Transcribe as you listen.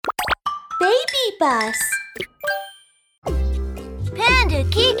baby bus. Panda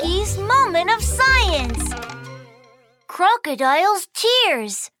Kiki's moment of science. Crocodile's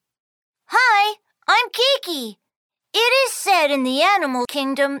tears. Hi, I'm Kiki. It is said in the animal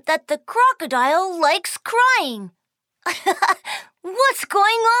kingdom that the crocodile likes crying. What's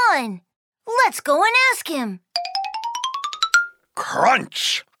going on? Let's go and ask him.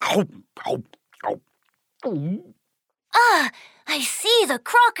 Crunch! Ah, I see the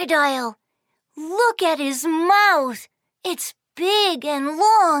crocodile. Look at his mouth. It's big and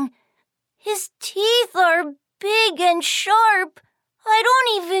long. His teeth are big and sharp. I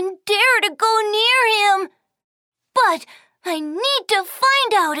don't even dare to go near him. But I need to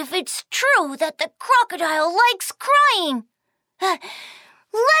find out if it's true that the crocodile likes crying.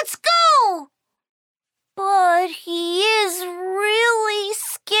 Let's go! But he is really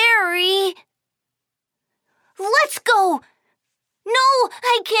scary. Let's go! No,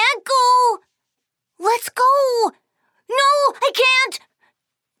 I can't go! Let's go! No, I can't!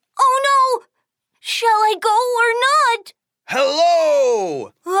 Oh no! Shall I go or not?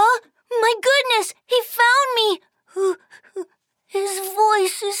 Hello! Huh? My goodness, he found me! His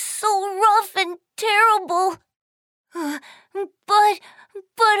voice is so rough and terrible. But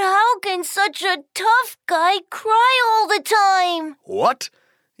how can such a tough guy cry all the time? What?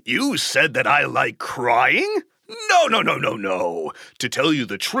 You said that I like crying? No. To tell you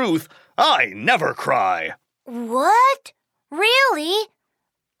the truth, I never cry. What? Really?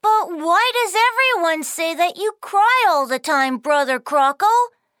 But why does everyone say that you cry all the time, Brother Croco?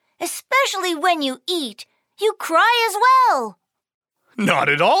 Especially when you eat. You cry as well. Not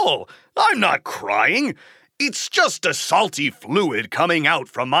at all. I'm not crying. It's just a salty fluid coming out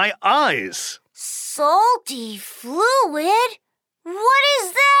from my eyes. Salty fluid? What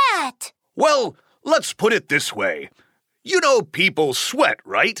is that? Well, let's put it this way. You know people sweat,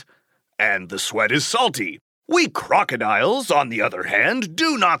 right? And the sweat is salty. We crocodiles, on the other hand,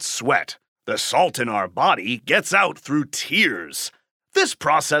 do not sweat. The salt in our body gets out through tears. This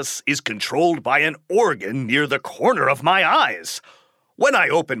process is controlled by an organ near the corner of my eyes. When I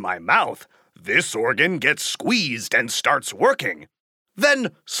open my mouth, this organ gets squeezed and starts working.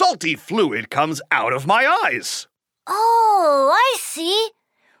 Then salty fluid comes out of my eyes. Oh, I see.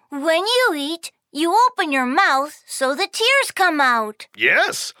 When you eat, you open your mouth so the tears come out.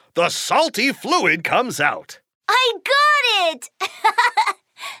 Yes, the salty fluid comes out. I got it!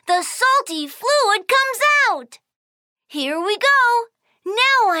 The salty fluid comes out. Here we go.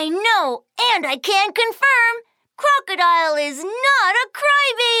 Now I know, and I can confirm, Crocodile is not a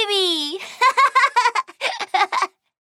crybaby.